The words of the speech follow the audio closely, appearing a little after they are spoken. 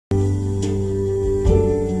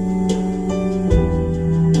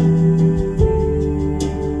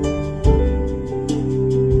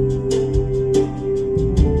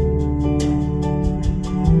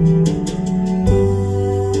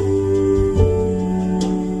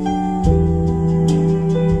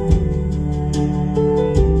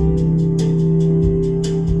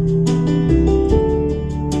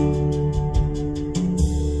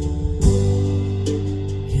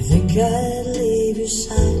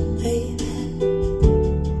baby.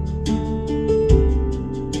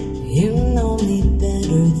 You know me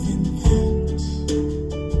better than that.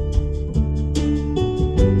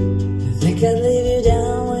 You think I'd leave you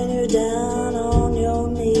down when you're down on your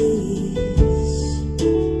knees?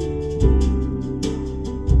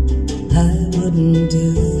 I wouldn't do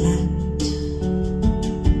that.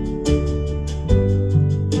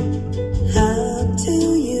 How do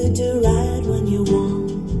you do right when you want?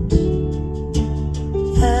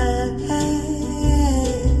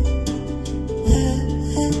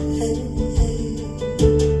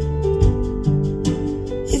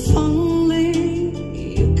 If only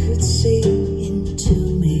you could see into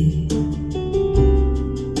me.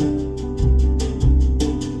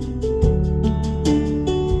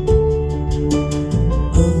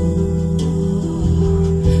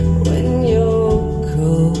 When you're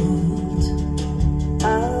cold,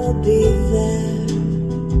 I'll be there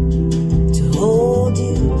to hold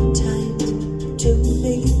you tight to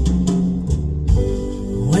me.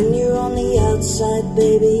 When you're on the outside,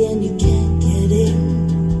 baby, and you can't get in,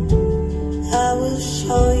 I will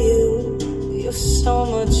show you you're so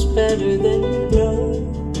much better than you know.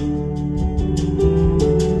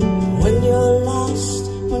 When you're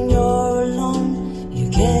lost, when you're alone, you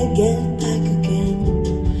can't get back again,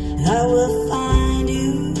 I will find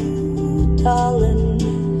you, darling,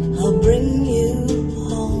 I'll bring you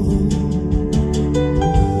home.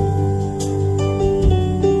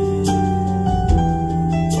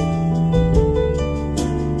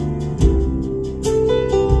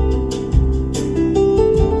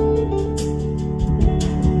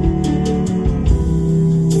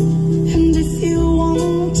 And if you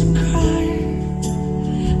want to cry,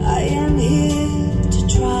 I am here to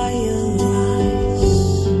dry your eyes.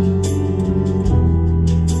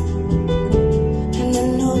 And in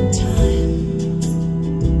no time,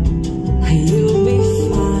 you'll be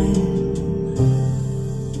fine.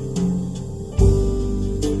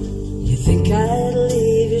 You think I'd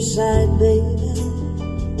leave your side, baby?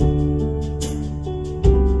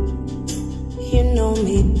 You know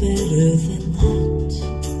me better than that.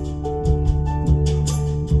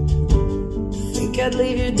 Think I'd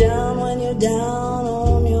leave you down when you're down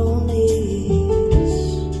on your knees?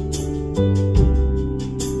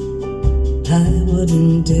 I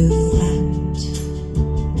wouldn't do